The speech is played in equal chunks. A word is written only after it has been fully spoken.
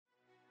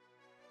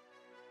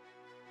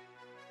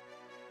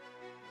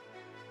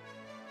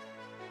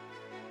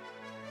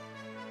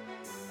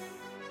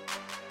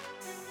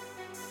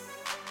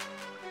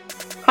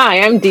Hi,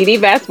 I'm Dee Dee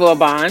Bass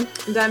Wilbon,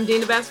 And I'm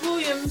Dina Bass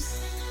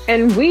Williams.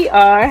 and we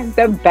are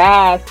the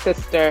Bass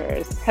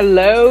Sisters.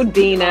 Hello, We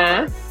Dina.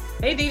 are.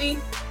 Hey, Dee Dee.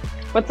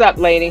 What's up,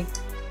 lady?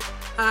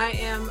 I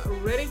am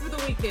ready for the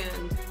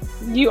weekend.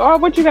 You are.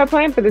 What you got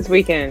planned for this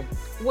weekend?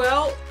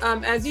 Well,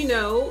 as you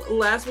know,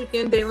 last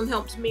weekend Dalen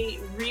helped me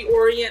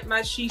reorient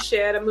my she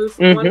shed. I moved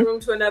from one Mm-hmm. room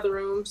to another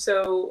room,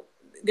 so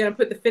gonna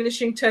put the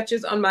finishing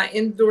touches on my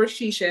indoor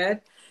she shed.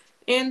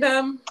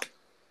 And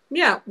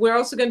yeah, we're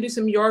also gonna do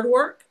some yard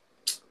work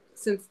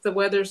since the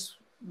weather's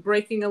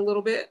breaking a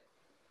little bit.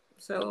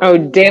 So Oh,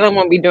 Dalen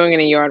won't be doing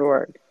any yard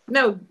work.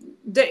 no,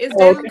 is Oh,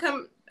 Dalen okay.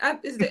 come?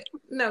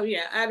 No,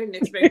 yeah, I didn't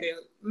expect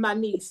my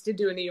niece to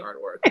do any yard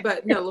work,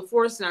 but no,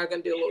 LaForest and I are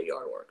gonna do a little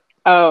yard work.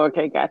 Oh,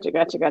 okay. Gotcha.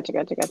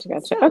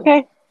 So,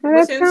 Okay. Well,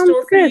 what's that in sounds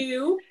store for good.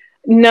 you?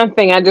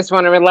 Nothing. I just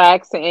want to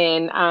relax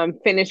and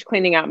finish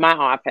cleaning out my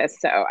office.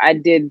 So I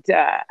did.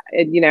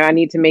 I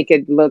need to make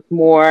it look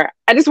more.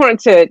 I just wanted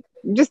to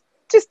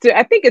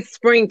I think it's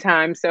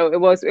springtime, so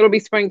it'll be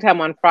springtime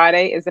on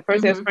Friday. Is the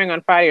first day of Mm-hmm. spring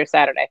on Friday or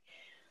Saturday?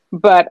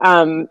 But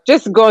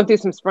just going through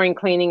some spring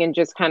cleaning and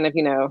just kind of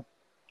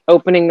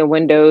opening the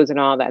windows and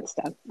all that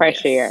stuff.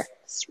 Fresh air, Yes, yes,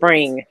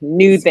 spring,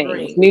 new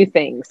things, spring. new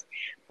things.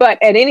 But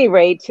at any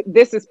rate,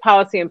 this is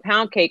Policy and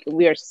Pound Cake.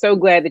 We are so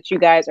glad that you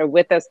guys are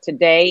with us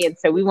today. And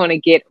so we want to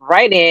get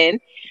right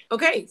in.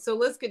 Okay, so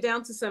let's get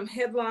down to some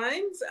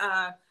headlines.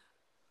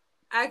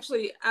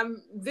 Actually,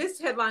 this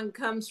headline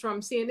comes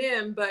from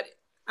CNN, but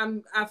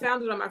I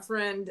found it on our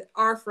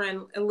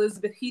friend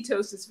Elizabeth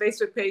Hitos's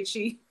Facebook page.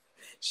 She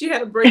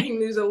had a breaking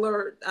news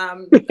alert. I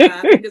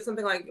think it's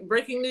something like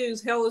breaking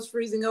news: hell is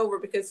freezing over,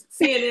 because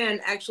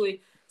CNN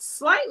actually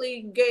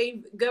slightly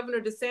gave Governor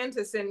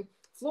DeSantis in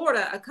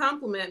Florida a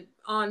compliment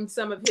on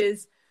some of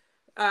his,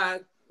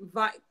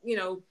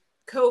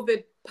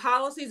 COVID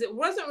policies. It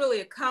wasn't really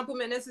a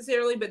compliment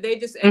necessarily, but they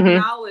just Mm-hmm.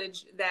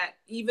 acknowledged that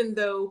even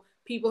though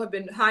people have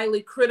been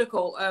highly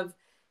critical of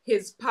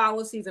his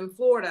policies in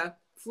Florida,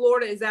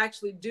 Florida is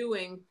actually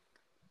doing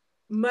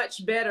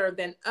much better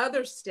than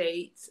other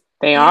states,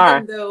 They even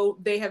are. though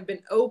they have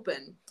been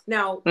open.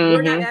 Now,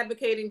 we're not Mm-hmm.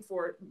 advocating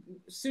for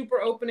super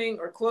opening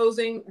or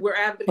closing. We're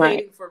Right.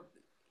 advocating for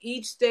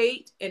each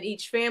state and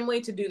each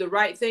family to do the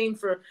right thing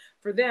for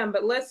them.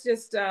 But let's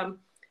just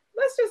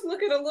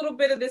look at a little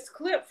bit of this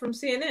clip from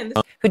CNN.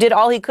 Who did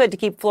all he could to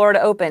keep Florida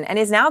open and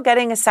is now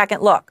getting a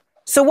second look.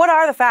 So what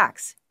are the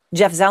facts?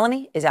 Jeff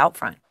Zeleny is out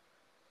front.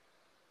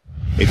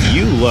 If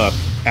you look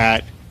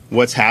at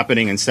what's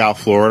happening in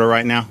South Florida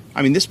right now,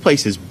 I mean, this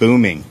place is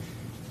booming.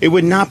 It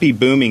would not be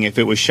booming if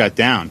it was shut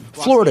down.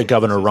 Florida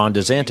Governor Ron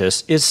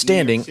DeSantis is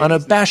standing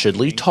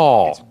unabashedly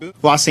tall.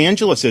 Los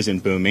Angeles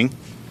isn't booming.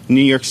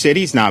 New York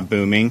City's not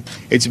booming.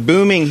 It's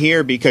booming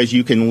here because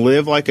you can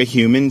live like a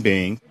human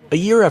being. A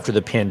year after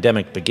the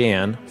pandemic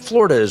began,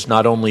 Florida is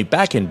not only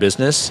back in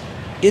business,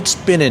 it's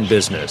been in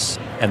business.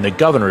 And the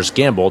governor's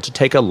gamble to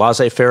take a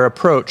laissez-faire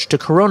approach to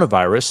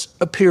coronavirus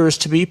appears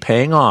to be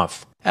paying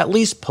off, at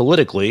least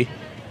politically,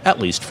 at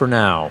least for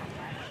now.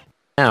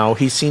 Now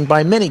he's seen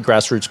by many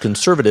grassroots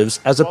conservatives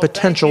as a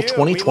potential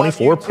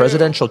 2024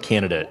 presidential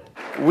candidate.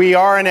 We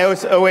are an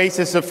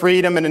oasis of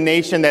freedom in a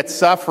nation that's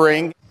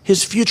suffering.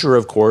 His future,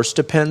 of course,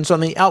 depends on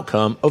the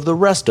outcome of the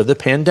rest of the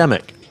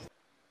pandemic.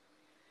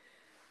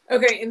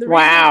 Okay, and the reason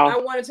Wow. I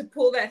wanted to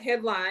pull that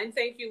headline,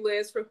 thank you,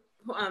 Liz, for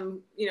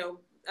the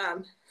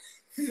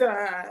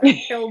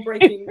hell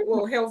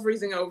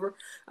freezing over,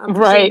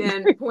 Right.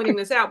 and pointing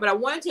this out. But I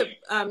wanted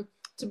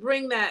to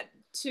bring that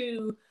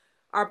to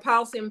our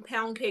Policy and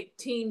Pound Cake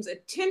team's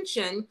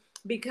attention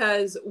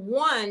because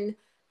one,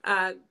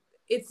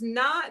 it's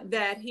not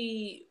that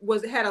he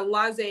had a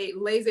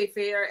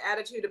laissez-faire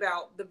attitude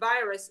about the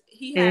virus.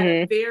 He had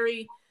a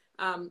very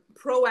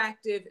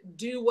proactive,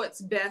 do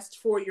what's best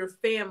for your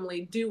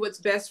family, do what's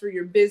best for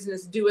your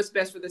business, do what's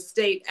best for the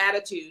state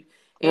attitude.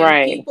 And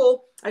Right.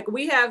 people, like,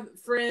 we have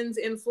friends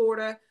in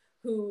Florida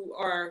who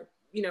are,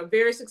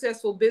 very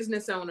successful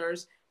business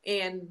owners,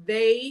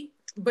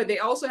 but they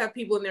also have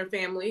people in their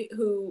family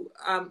who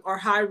are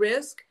high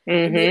risk.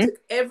 And they Mm-hmm.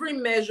 took every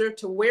measure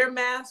to wear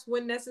masks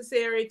when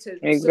necessary, to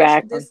social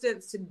Exactly.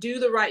 distance, to do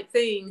the right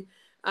thing.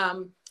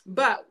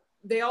 But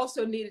they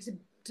also needed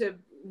to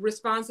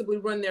responsibly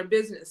run their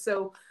business.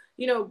 So,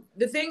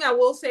 the thing I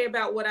will say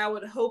about what I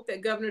would hope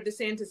that Governor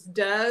DeSantis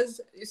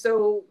does,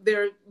 so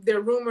there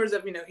are rumors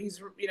of,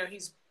 he's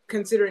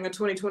considering a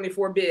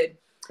 2024 bid.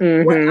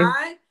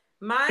 Mm-hmm.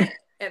 My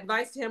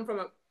advice to him from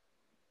a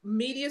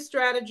media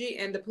strategy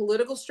and the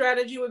political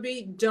strategy would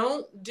be,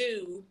 don't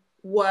do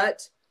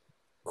what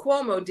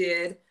Cuomo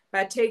did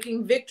by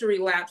taking victory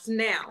laps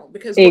now,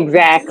 because what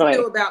Exactly. we do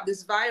know about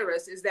this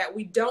virus is that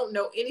we don't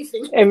know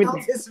anything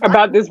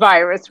About this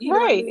virus. You know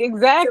what I Right. mean?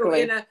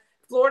 Exactly. So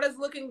Florida's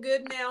looking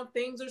good now.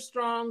 Things are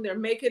strong. They're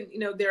making,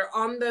 they're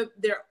on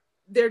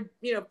they're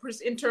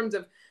in terms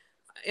of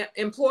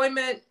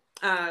employment,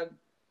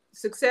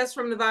 success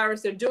from the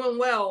virus. They're doing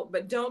well,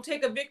 but don't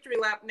take a victory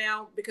lap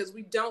now, because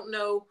we don't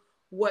know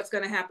what's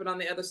going to happen on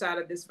the other side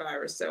of this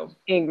virus. So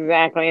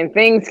exactly. And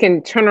things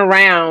can turn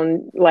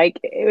around like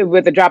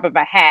with a drop of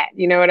a hat.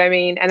 You know what I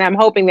mean? And I'm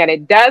hoping that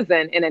it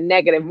doesn't in a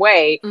negative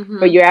way.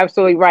 But you're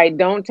absolutely right.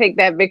 Don't take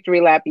that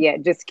victory lap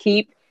yet. Just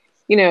keep,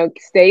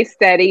 stay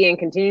steady and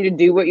continue to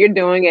do what you're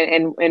doing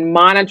and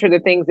monitor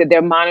the things that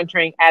they're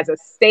monitoring as a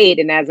state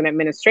and as an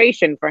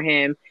administration for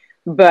him.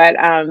 But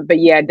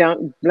yeah,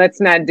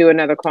 let's not do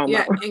another Cuomo.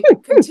 Yeah,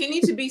 and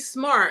continue to be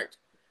smart.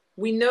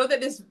 We know that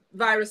this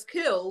virus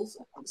kills,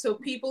 so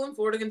people in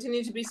Florida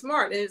continue to be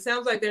smart. And it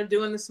sounds like they're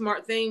doing the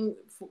smart thing,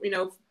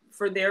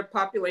 for their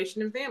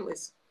population and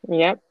families.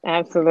 Yep,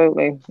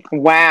 absolutely.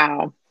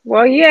 Wow.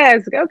 Well,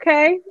 yes.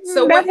 Okay.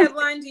 So what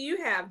headline do you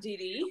have, Dee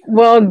Dee?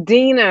 Well,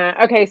 Dina.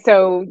 Okay,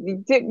 so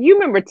you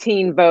remember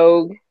Teen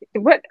Vogue?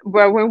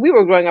 Well, when we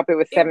were growing up, it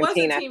was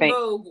 17, I think. Teen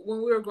Vogue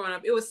when we were growing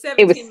up. It was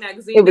 17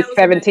 magazine. It was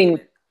 17.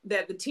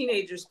 That the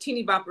teenagers,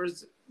 teeny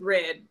boppers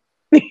read.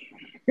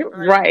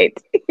 Right.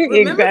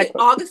 Remember Exactly. the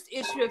August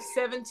issue of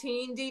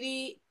 17, Dee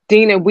Dee?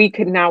 Dina, we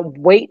could not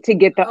wait to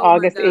get the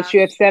August issue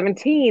of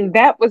 17.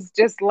 That was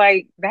just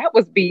like that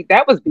was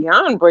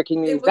beyond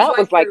breaking news. That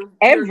was like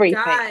everything.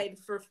 Your guide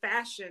for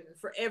fashion,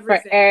 for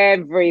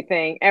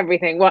everything.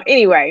 Everything. Well,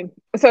 anyway,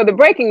 so the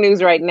breaking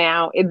news right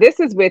now, this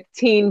is with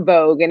Teen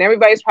Vogue, and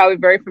everybody's probably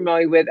very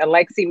familiar with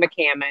Alexi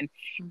McCammon.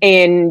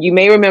 And you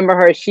may remember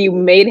her. She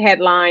made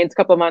headlines a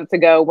couple of months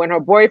ago when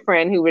her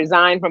boyfriend, who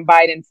resigned from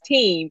Biden's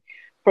team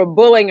for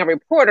bullying a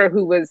reporter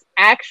who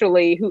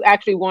actually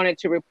wanted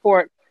to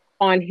report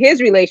on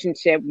his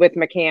relationship with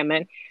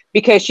McCammon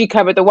because she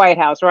covered the White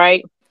House,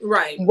 right?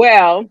 Right.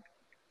 Well,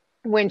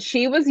 when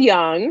she was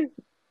young,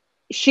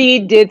 she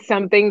did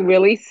something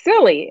really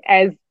silly,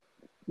 as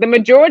the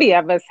majority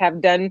of us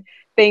have done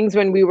things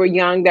when we were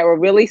young that were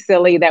really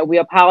silly that we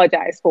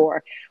apologize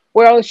for.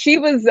 Well, she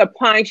was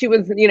applying,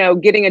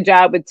 getting a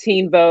job with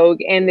Teen Vogue,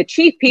 and the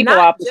chief people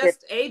officer. Not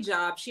just a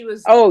job. She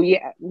was. Oh,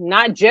 yeah.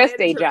 Not just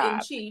a job.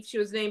 Editor-in-chief. She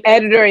was named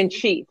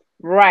Editor-in-chief.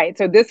 Right.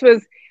 So this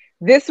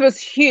was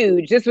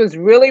huge. This was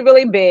really,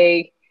 really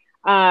big.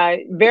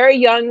 Very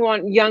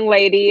young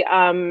lady,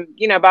 by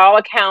all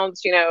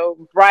accounts,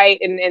 bright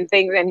and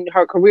things, and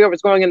her career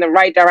was going in the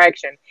right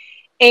direction.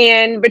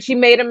 But she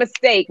made a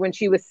mistake when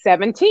she was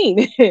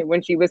 17.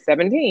 When she was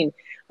 17.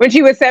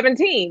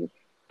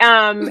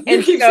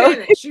 You keep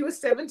saying it. She was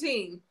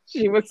 17.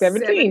 She was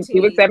 17. She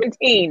was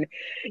 17.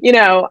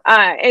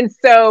 And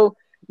so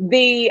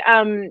the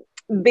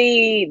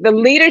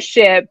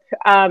leadership,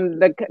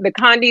 the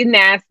Condé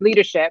Nast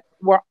leadership,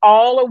 were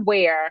all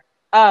aware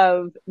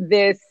of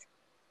this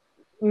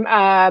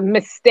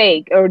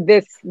mistake or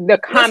the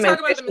comment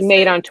that she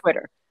made on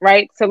Twitter,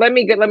 right? So let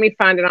me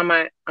find it on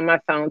my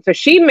phone. So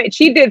she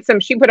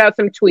put out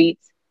some tweets.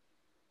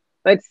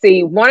 Let's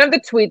see. One of the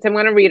tweets, I'm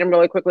going to read them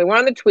really quickly. One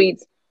of the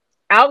tweets,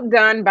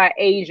 outdone by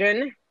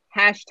Asian,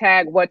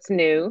 #what's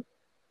new.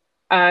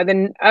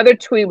 The other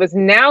tweet was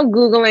now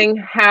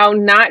Googling how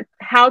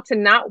to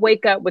not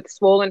wake up with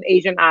swollen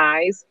Asian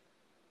eyes.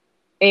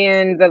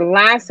 And the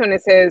last one,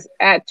 it says,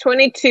 at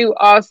 22,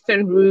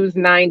 Austin Ruse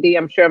 90.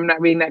 I'm sure I'm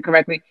not reading that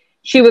correctly.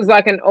 She was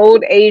like an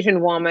old Asian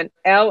woman.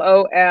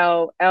 LOL,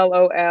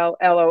 LOL,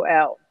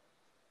 LOL.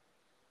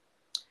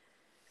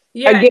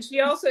 Yeah, again, she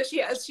also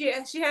she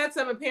had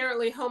some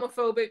apparently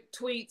homophobic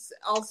tweets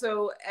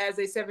also as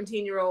a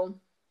 17-year-old.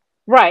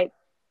 Right.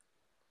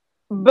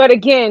 But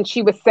again,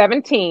 she was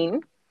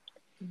 17.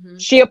 Mm-hmm.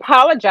 She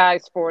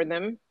apologized for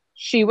them.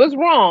 She was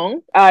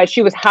wrong.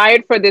 She was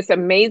hired for this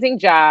amazing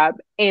job.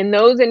 And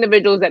those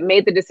individuals that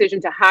made the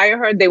decision to hire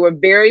her, they were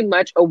very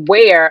much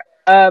aware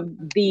of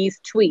these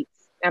tweets.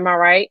 Am I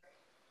right?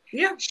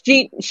 Yeah.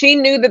 She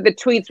knew that the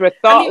tweets were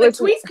thoughtless.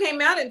 The tweets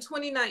came out in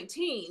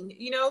 2019,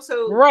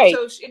 so right.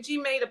 So she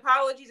made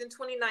apologies in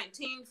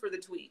 2019 for the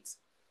tweets.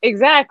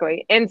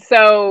 Exactly. And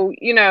so,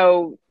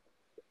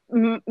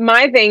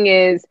 my thing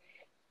is,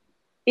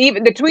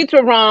 even the tweets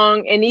were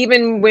wrong, and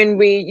even when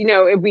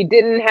if we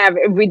didn't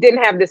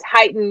have this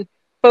heightened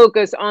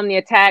focus on the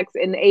attacks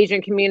in the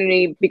Asian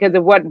community because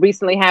of what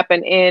recently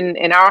happened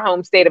in our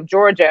home state of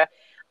Georgia,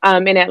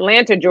 in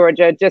Atlanta,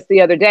 Georgia, just the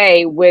other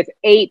day, with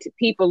 8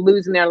 people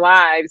losing their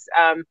lives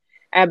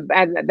at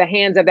the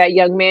hands of that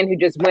young man who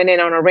just went in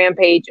on a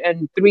rampage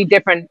in 3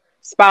 different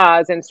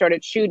spas and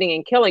started shooting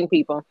and killing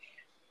people.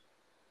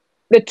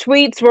 The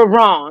tweets were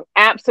wrong,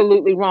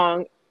 absolutely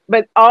wrong.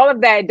 But all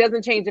of that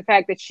doesn't change the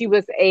fact that she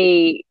was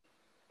I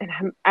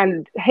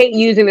hate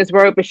using this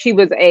word, but she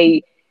was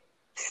a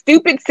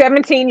stupid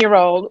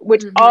 17-year-old,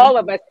 which mm-hmm. all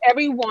of us,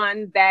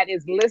 everyone that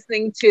is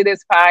listening to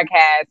this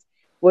podcast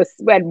was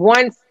at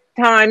one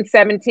time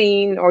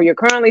 17, or you're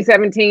currently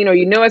 17, or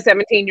a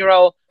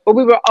 17-year-old, but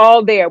we were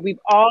all there. We've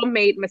all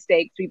made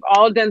mistakes. We've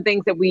all done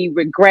things that we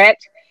regret,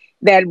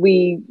 that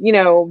we,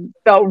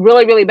 felt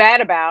really, really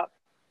bad about.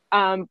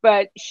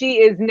 But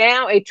she is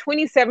now a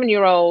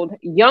 27-year-old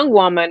young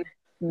woman,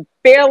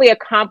 fairly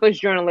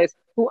accomplished journalist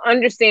who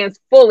understands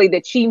fully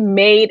that she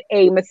made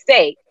a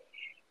mistake.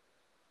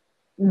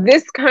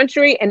 This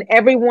country and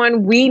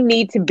everyone, we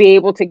need to be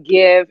able to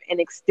give and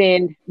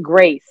extend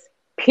grace,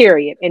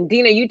 period. And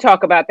Dina, you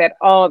talk about that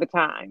all the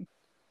time.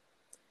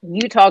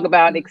 You talk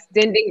about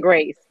extending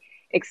grace,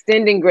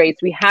 extending grace.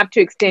 We have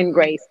to extend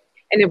grace.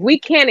 And if we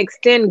can't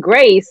extend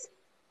grace,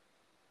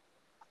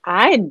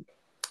 I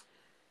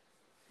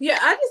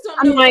just don't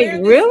I'm know like,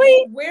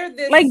 really? where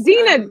this, like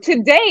Dina,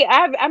 today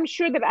I'm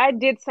sure that I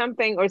did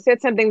something or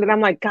said something that I'm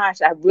like,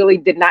 gosh, I really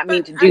did not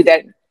mean to do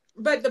that.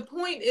 But the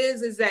point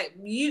is that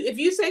if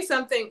you say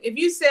something, if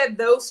you said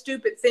those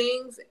stupid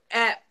things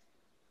at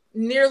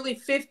nearly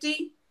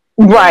 50,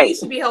 right, you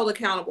should be held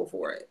accountable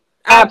for it.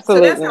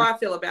 Absolutely. So that's how I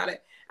feel about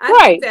it.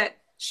 I think that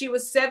she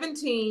was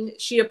 17,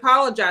 she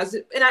apologized.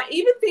 And I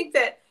even think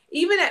that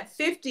even at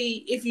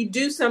 50, if you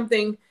do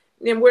something,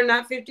 and we're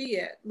not 50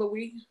 yet, but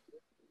we're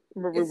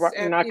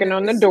knocking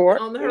on the door.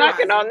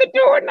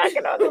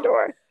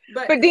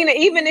 But Dina,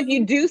 even if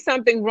you do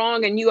something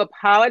wrong and you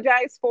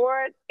apologize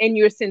for it and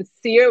you're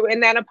sincere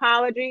in that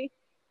apology,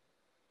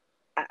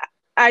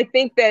 I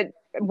think that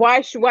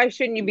why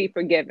shouldn't you be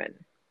forgiven?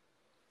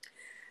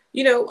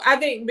 I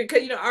think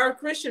because, our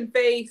Christian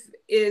faith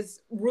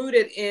is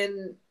rooted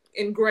in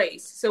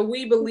grace. So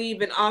we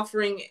believe in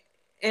offering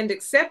and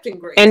accepting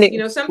grace.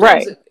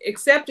 Sometimes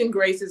accepting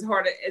grace is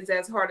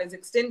as hard as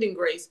extending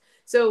grace.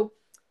 So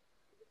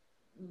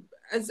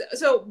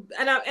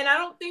and I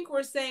don't think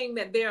we're saying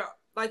that there,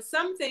 like,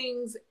 some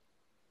things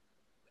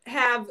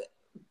have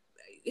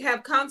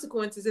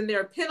consequences and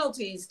there are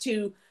penalties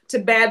to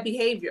bad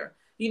behavior.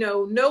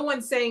 No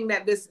one's saying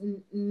that this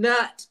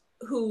nut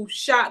who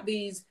shot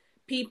these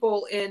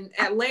people in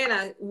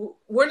Atlanta,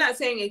 we're not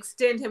saying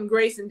extend him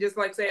grace and just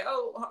like say,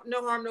 oh,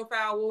 no harm, no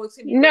foul. We'll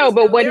extend you grace.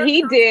 But what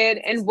he did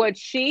and what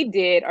she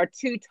did are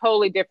two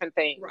totally different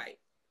things. Right.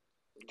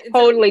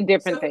 Totally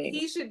different things.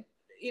 He should,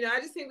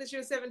 I just think that she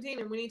was 17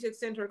 and we need to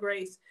extend her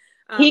grace.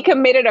 He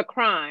committed a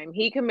crime.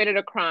 He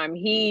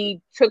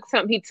took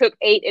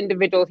 8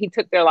 individuals. He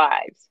took their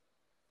lives.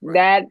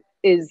 Right.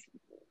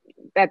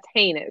 That's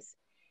heinous.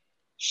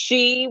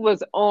 She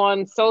was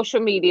on social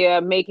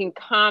media making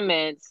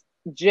comments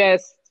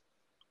just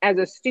as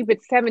a stupid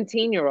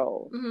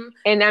 17-year-old. Mm-hmm.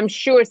 And I'm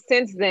sure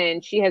since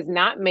then she has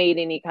not made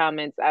any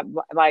comments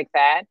like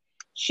that.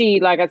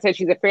 Like I said,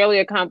 she's a fairly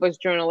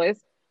accomplished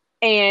journalist.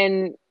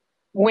 And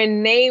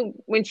when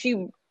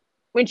she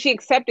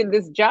accepted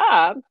this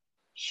job,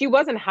 she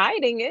wasn't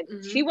hiding it.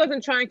 Mm-hmm. She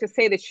wasn't trying to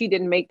say that she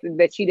didn't put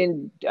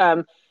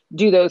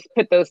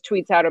those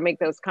tweets out or make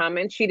those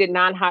comments. She did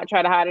not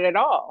try to hide it at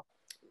all.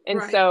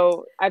 And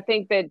so I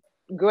think that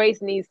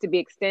grace needs to be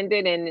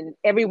extended, and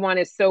everyone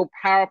is so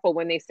powerful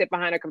when they sit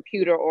behind a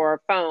computer or a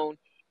phone,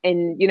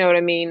 and you know what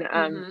I mean?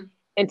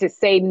 And to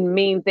say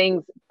mean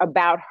things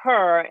about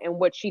her and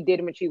what she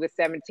did when she was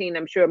 17.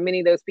 I'm sure many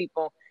of those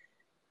people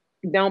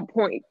live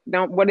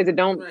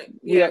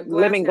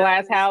in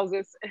glass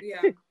houses.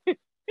 Yeah.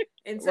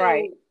 And so,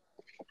 I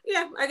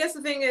guess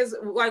the thing is,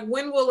 like,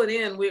 when will it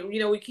end?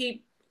 We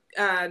keep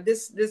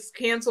this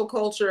cancel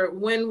culture.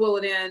 When will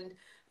it end?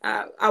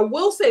 I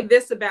will say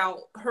this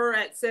about her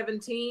at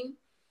 17.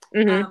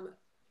 Mm-hmm.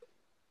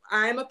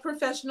 I'm a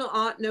professional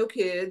aunt, no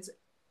kids.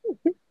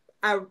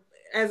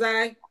 As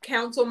I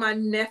counsel my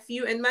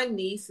nephew and my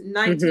niece,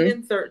 19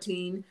 and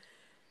 13,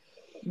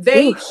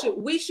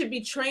 we should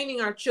be training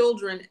our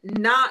children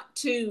not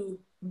to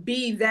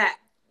be that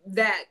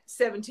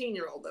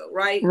 17-year-old though,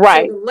 right?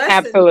 Right. So the lesson,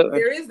 absolutely.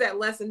 There is that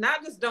lesson,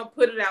 not just don't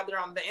put it out there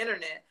on the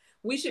internet.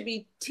 We should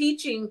be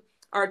teaching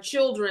our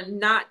children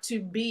not to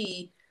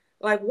be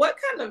like, what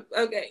kind of,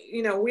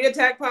 we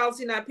attack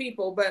policy, not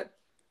people, but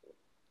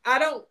I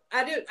don't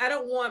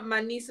want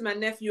my niece and my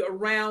nephew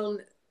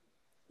around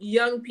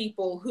young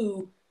people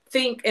who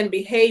think and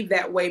behave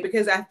that way,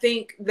 because I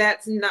think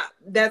that's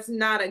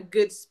not a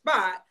good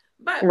spot.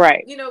 But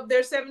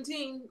they're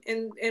 17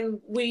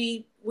 and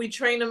we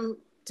train them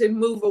to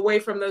move away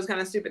from those kind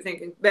of stupid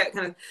thinking, that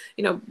kind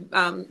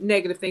of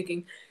negative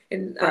thinking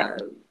and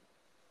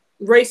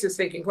racist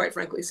thinking, quite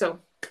frankly. So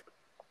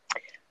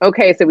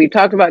okay, so we've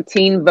talked about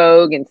Teen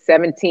Vogue and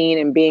 17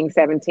 and being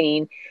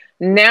 17.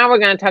 Now we're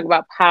going to talk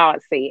about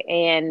policy,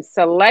 and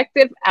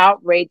selective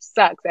outrage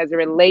sucks as it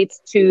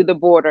relates to the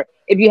border.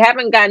 If you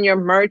haven't gotten your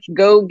merch,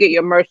 go get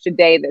your merch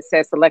today that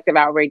says selective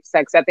outrage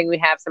sucks. I think we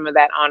have some of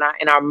that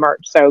in our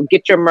merch. So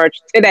get your merch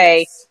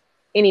today,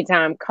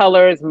 anytime,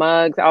 colors,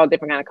 mugs, all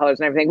different kind of colors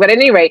and everything. But at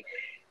any rate,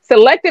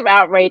 selective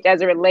outrage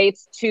as it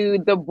relates to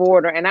the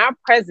border, and our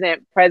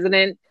President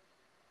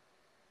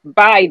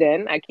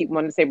Biden, I keep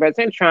wanting to say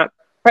President Trump,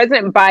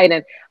 President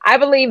Biden, I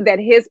believe that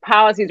his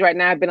policies right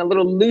now have been a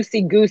little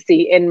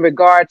loosey-goosey in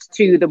regards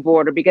to the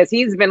border, because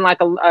he's been like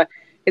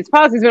his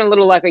policy's been a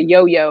little like a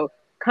yo-yo.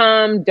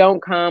 Come,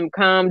 don't come,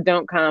 come,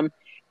 don't come.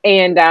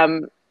 And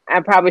I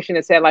probably shouldn't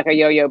have said like a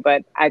yo-yo,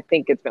 but I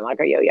think it's been like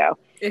a yo-yo.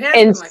 It has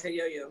been like a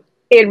yo-yo.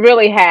 It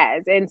really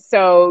has. And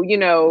so,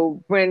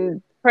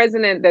 when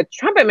the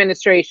Trump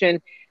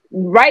administration,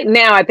 right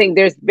now, I think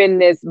there's been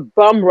this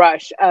bum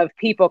rush of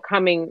people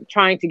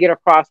trying to get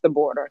across the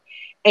border.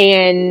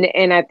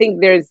 And I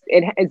think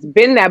it's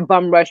been that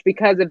bum rush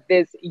because of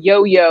this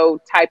yo-yo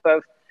type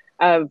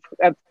of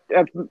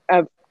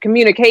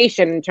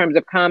communication in terms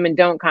of come and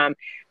don't come.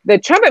 The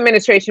Trump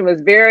administration was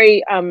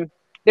very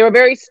They were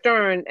very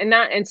stern,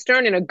 and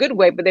stern in a good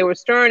way, but they were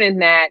stern in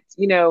that,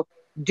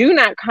 do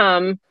not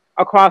come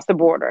across the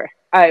border.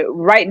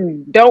 Right?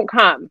 Don't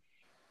come.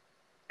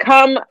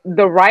 Come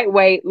the right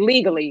way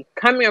legally.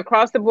 Coming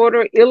across the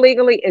border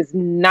illegally is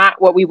not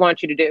what we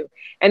want you to do.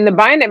 And the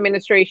Biden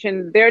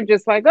administration, they're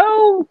just like,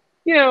 oh,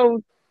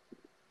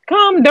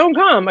 come, don't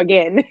come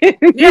again.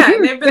 Yeah,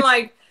 and they've been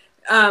like,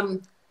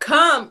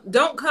 come,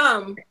 don't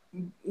come.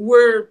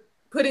 We're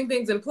putting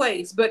things in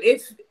place. But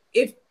if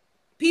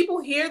people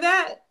hear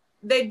that,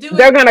 they do.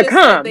 They're gonna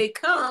come. They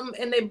come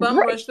and they bum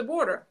rush the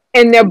border.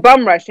 And they're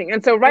bum rushing.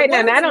 And so right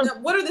now,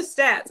 what are the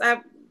stats?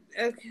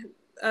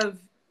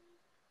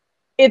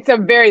 It's a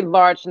very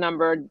large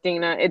number,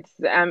 Dina.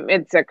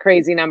 It's a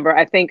crazy number.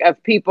 I think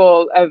of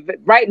people of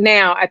right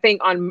now. I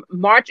think on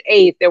March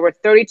 8th there were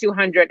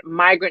 3,200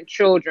 migrant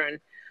children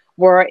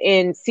were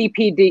in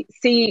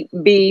CBP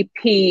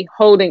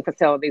holding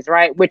facilities,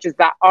 right? Which is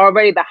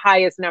already the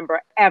highest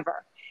number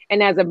ever.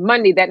 And as of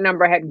Monday, that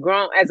number had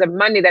grown.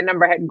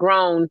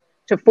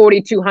 To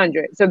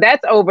 4,200. So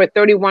that's over a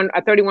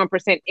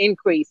 31%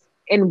 increase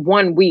in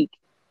 1 week.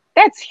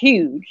 That's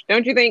huge,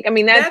 don't you think? I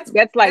mean, that's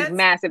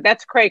massive.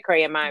 That's cray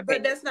in my opinion.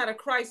 But that's not a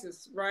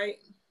crisis, right?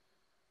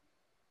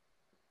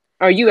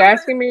 Are you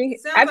asking me?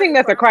 I think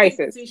that's a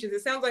crisis.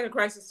 It sounds like a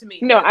crisis to me.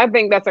 No, I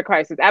think that's a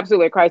crisis.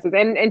 Absolutely a crisis.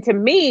 And to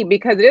me,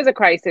 because it is a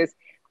crisis,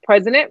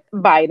 President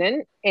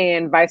Biden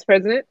and Vice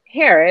President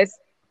Harris,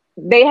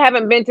 they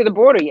haven't been to the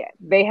border yet.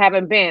 They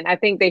haven't been. I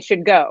think they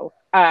should go.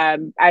 I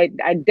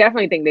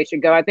definitely think they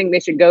should go. I think they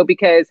should go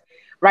because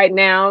right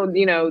now,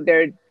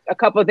 there are a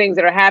couple of things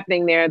that are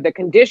happening there. The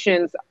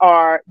conditions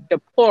are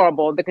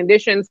deplorable. The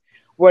conditions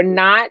were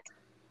not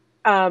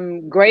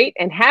great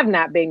and have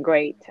not been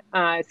great.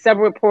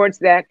 Several reports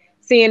that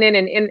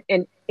CNN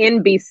and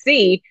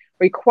NBC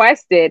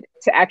requested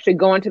to actually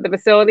go into the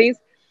facilities.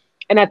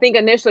 And I think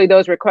initially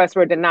those requests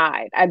were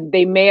denied.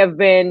 They may have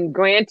been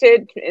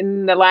granted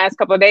in the last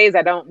couple of days.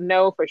 I don't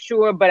know for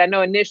sure, but I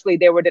know initially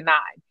they were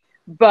denied.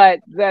 But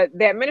the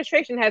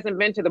administration hasn't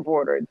been to the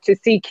border to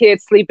see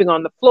kids sleeping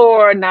on the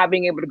floor, not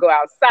being able to go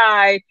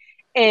outside.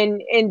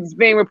 And it's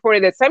being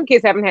reported that some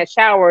kids haven't had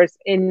showers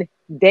in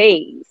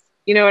days.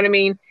 You know what I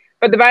mean?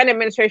 But the Biden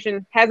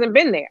administration hasn't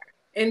been there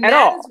at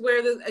all. And that's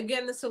where,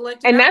 the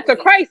selective and outrage. That's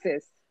a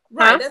crisis.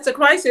 Right, That's a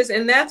crisis.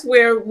 And that's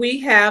where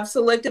we have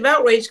selective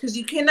outrage, because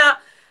you cannot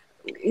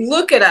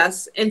look at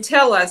us and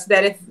tell us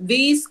that if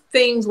these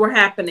things were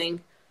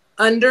happening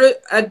under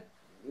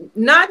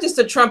not just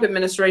a Trump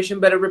administration,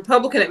 but a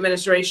Republican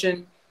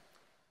administration,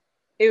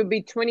 it would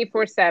be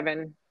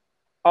 24/7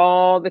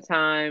 all the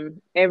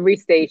time, every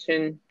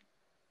station,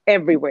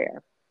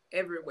 everywhere.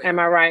 Am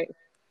I right?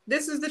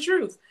 This is the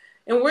truth.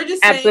 And we're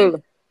just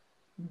saying,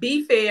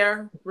 be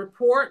fair,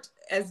 report,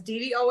 as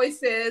Didi always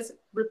says,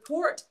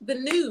 report the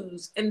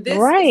news. And this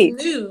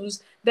is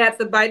news that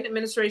the Biden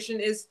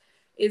administration is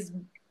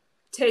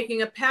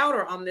taking a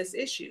powder on this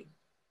issue.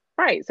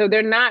 Right. So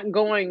they're not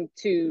going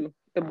to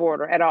the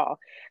border at all.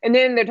 And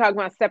then they're talking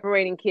about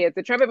separating kids.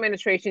 The Trump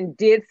administration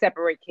did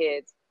separate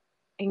kids.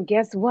 And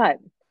guess what?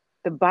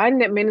 The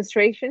Biden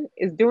administration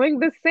is doing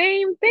the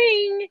same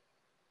thing.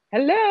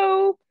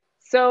 Hello.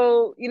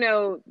 So,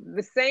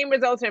 the same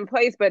results are in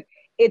place, but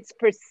it's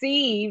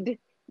perceived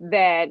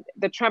that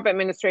the Trump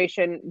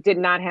administration did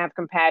not have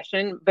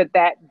compassion, but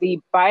that the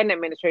Biden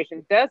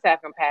administration does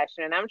have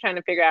compassion. And I'm trying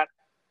to figure out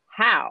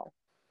how.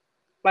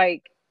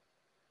 Like,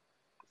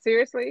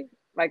 seriously?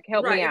 Like,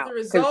 help me out. If the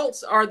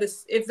results are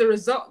this,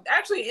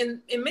 actually,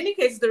 in many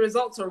cases, the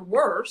results are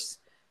worse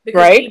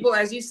because people,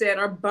 as you said,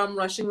 are bum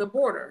rushing the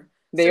border.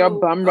 They are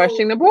bum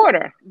rushing the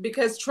border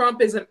because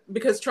Trump is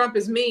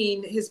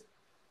mean. His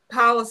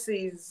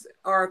policies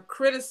are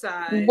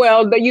criticized.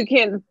 Well, you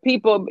can't.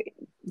 People.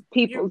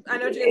 I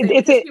know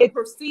people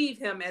perceive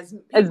him as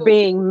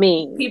being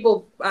mean.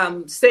 People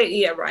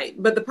say,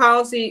 but the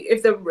policy,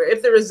 if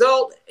the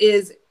result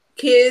is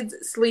kids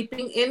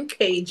sleeping in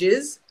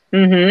cages.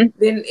 Mm-hmm.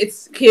 Then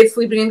it's kids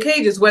sleeping in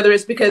cages, whether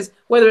it's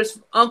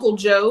Uncle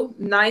Joe,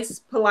 nice,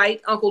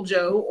 polite Uncle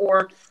Joe,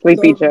 or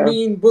Sleepy Joe,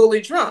 mean bully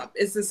Trump.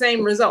 It's the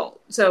same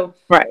result. So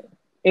right,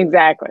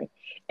 exactly.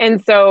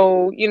 And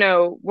so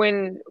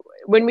when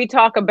we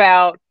talk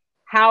about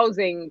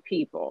housing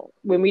people,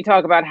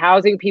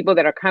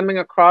 that are coming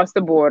across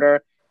the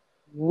border,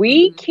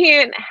 we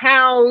can't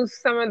house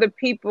some of the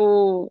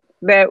people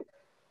that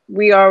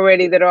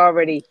are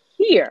already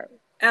here.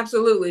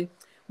 Absolutely.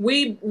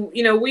 We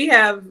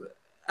have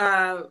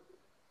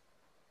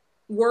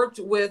worked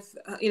with,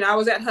 I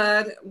was at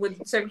HUD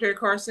with Secretary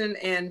Carson,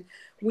 and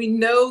we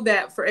know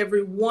that for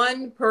every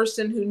one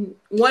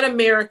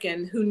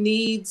American who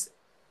needs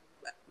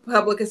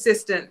public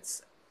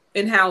assistance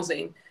in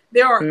housing,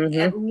 there are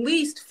at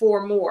least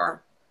 4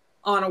 more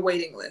on a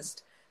waiting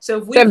list.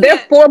 So if there are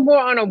 4 more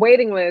on a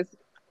waiting list,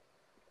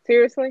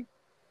 seriously?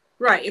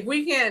 Right. If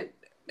we can't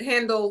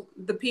handle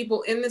the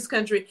people in this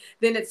country,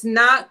 then it's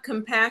not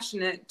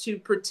compassionate to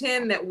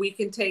pretend that we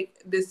can take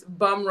this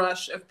bum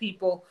rush of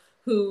people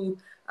who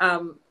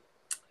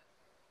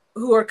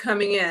are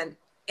coming in.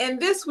 And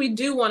this we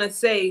do want to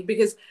say,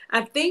 because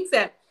I think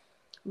that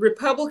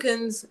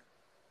Republicans,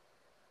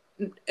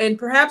 and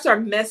perhaps our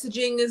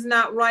messaging is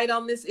not right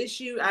on this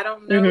issue. I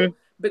don't know, Mm-hmm.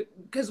 but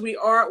because we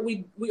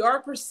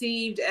are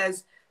perceived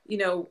as, you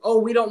know, oh,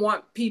 we don't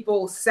want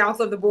people south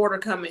of the border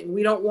coming.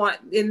 We don't want,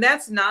 and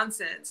that's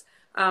nonsense.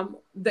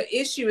 The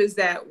issue is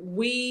that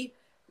we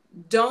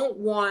don't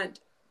want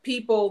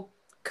people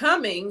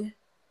coming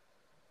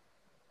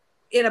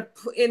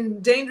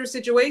in dangerous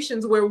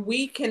situations where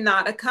we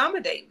cannot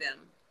accommodate them.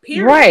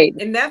 Period. Right.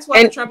 And that's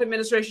why the Trump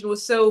administration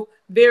was so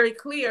very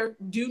clear: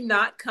 do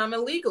not come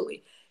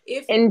illegally.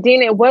 And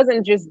Dina, it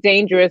wasn't just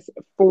dangerous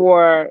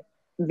for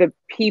the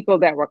people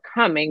that were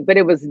coming, but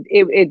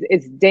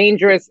it's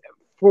dangerous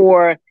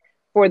for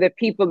the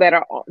people that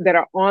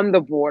are on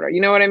the border.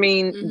 You know what I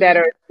mean? Mm-hmm. That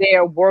are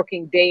there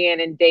working day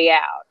in and day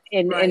out,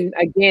 and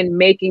again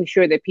making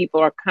sure that people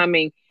are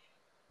coming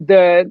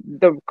the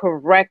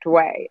correct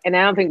way. And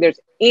I don't think there's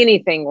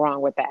anything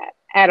wrong with that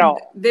at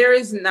all. There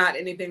is not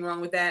anything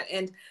wrong with that.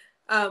 And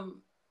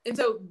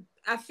so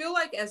I feel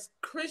like as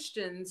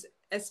Christians,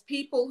 as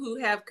people who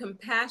have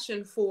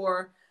compassion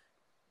for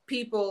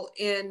people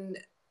in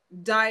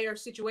dire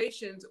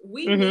situations,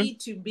 we Mm-hmm. need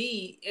to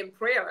be in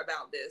prayer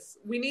about this.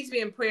 We need to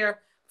be in prayer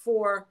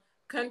for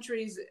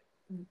countries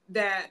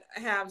that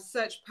have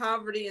such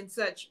poverty and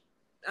such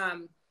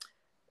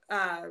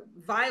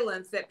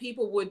violence that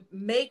people would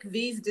make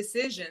these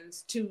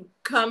decisions to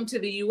come to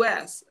the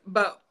U.S.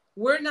 But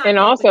we're not. And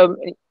also,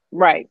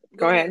 right.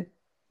 Go ahead.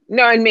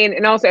 No, I mean,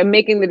 and also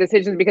making the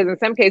decisions, because in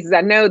some cases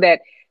I know that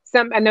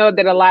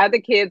a lot of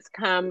the kids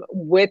come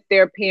with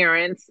their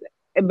parents,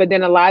 but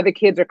then a lot of the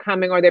kids are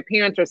coming, or their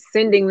parents are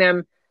sending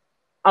them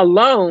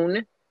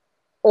alone,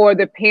 or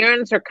the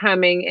parents are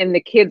coming and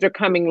the kids are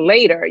coming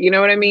later. You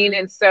know what I mean?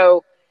 And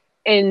so,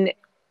 and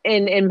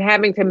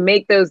having to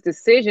make those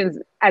decisions,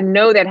 I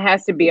know that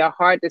has to be a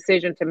hard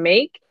decision to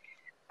make.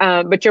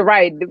 But you're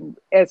right.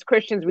 As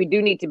Christians, we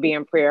do need to be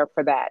in prayer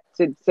for that.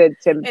 So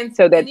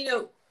that, you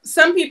know,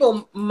 some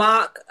people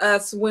mock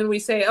us when we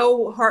say,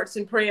 "Oh, hearts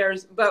and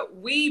prayers," but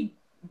we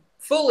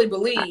fully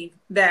believe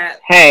that.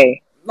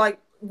 Hey, like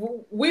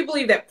we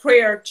believe that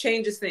prayer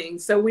changes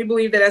things. So we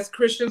believe that as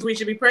Christians, we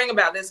should be praying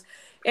about this.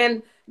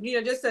 And you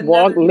know, just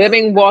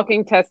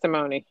walking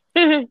testimony.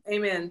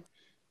 Amen.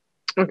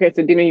 Okay,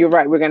 so Dina, you're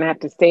right. We're going to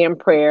have to stay in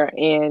prayer,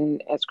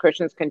 and as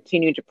Christians,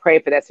 continue to pray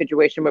for that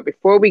situation. But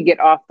before we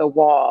get off the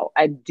wall,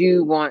 I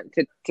do want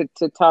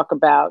to talk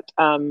about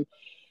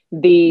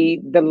the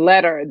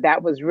letter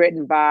that was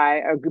written by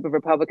a group of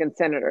Republican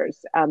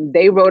senators.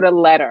 They wrote a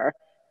letter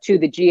to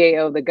the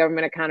GAO, the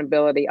Government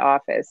Accountability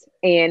Office.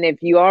 And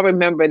if you all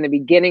remember, in the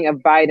beginning of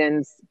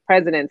Biden's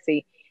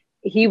presidency,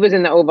 he was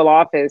in the Oval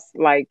Office,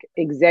 like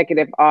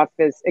executive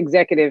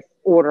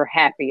order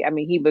happy. I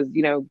mean, he was,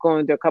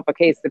 going through a couple of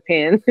cases of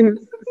pen,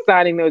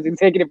 signing those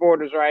executive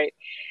orders, right?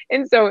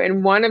 And so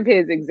in one of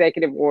his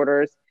executive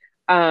orders,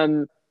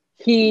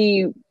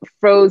 he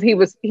signed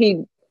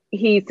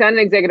an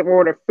executive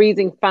order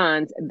freezing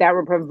funds that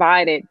were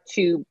provided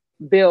to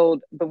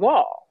build the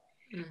wall.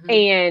 Mm-hmm.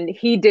 And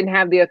he didn't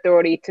have the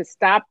authority to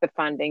stop the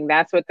funding.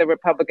 That's what the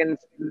Republicans,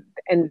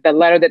 in the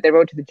letter that they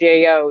wrote to the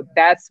GAO,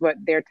 that's what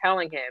they're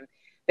telling him,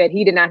 that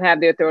he did not have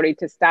the authority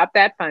to stop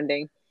that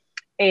funding.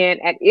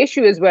 And at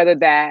issue is whether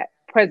that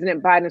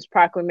President Biden's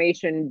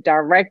proclamation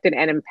directed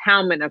an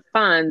impoundment of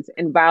funds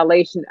in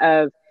violation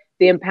of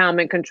the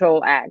Impoundment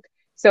Control Act.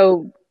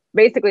 So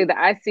basically the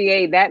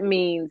ICA, that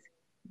means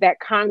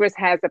that Congress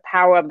has the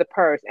power of the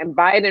purse, and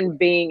Biden,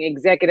 being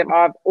executive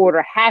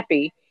order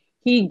happy,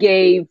 he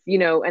gave,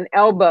 an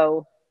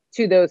elbow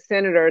to those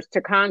senators,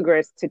 to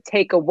Congress, to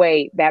take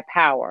away that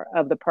power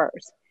of the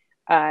purse,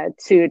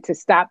 to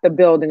stop the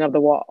building of the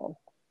wall.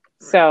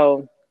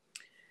 So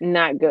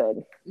not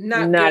good.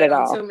 Not good at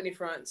all. On so many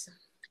fronts.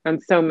 On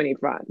so many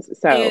fronts.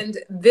 So, and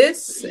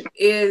this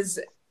is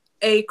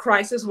a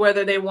crisis,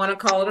 whether they want to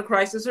call it a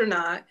crisis or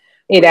not.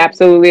 It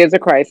absolutely is a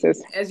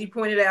crisis. As you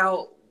pointed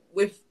out,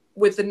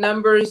 with the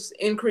numbers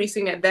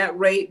increasing at that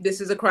rate, this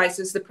is a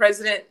crisis. The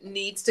president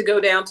needs to go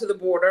down to the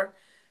border,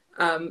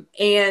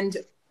 and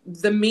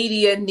the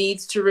media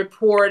needs to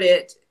report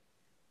it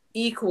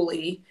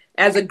equally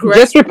as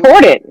aggressively. Just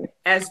report it.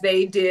 As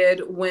they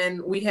did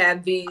when we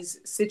had these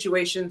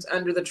situations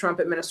under the Trump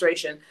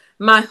administration.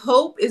 My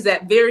hope is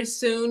that very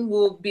soon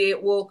we'll be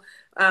able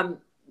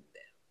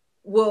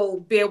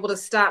to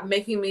stop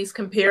making these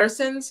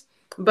comparisons,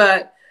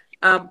 but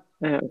I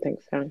don't think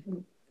so.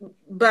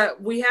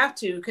 But we have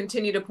to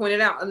continue to point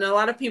it out. And a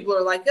lot of people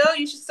are like, "Oh,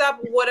 you should stop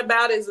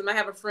whataboutism." I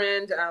have a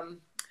friend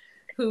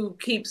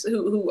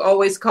who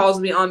always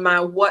calls me on my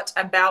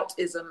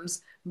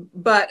whataboutisms,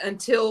 but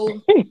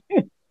until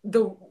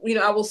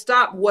I will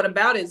stop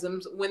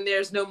whataboutisms when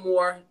there's no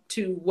more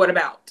to what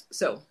about.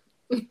 So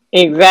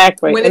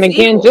exactly. And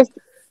again, equal. Just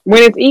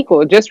when it's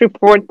equal, just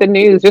report the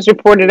news, just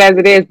report it as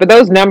it is. But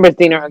those numbers,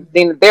 Dina,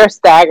 they're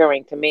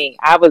staggering to me.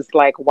 I was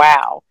like,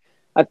 wow,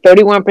 a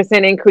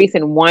 31% increase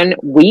in 1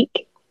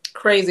 week.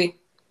 Crazy.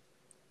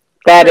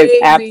 That is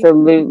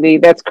absolutely,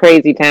 that's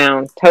crazy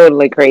town.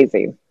 Totally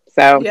crazy.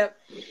 So, yep.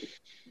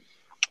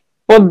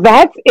 Well,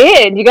 that's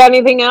it. You got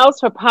anything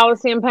else for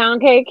Policy and Pound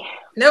Cake?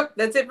 Nope,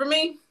 that's it for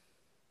me.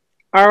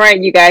 All right,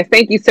 you guys.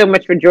 Thank you so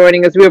much for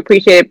joining us. We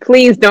appreciate it.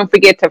 Please don't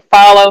forget to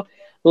follow,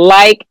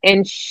 like,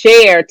 and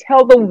share.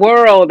 Tell the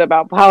world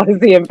about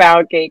Policy and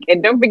Pound Cake.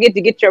 And don't forget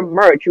to get your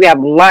merch. We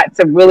have lots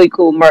of really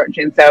cool merch.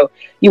 And so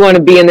you want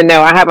to be in the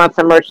know. I have on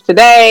some merch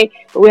today,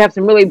 but we have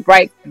some really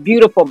bright,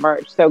 beautiful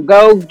merch. So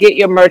go get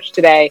your merch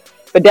today.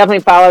 But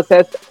definitely follow us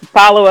at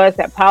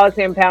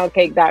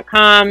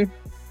policyandpoundcake.com,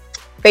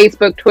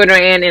 Facebook, Twitter,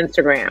 and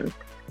Instagram.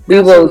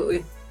 We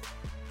will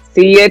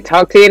see you.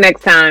 Talk to you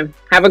next time.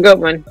 Have a good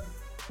one.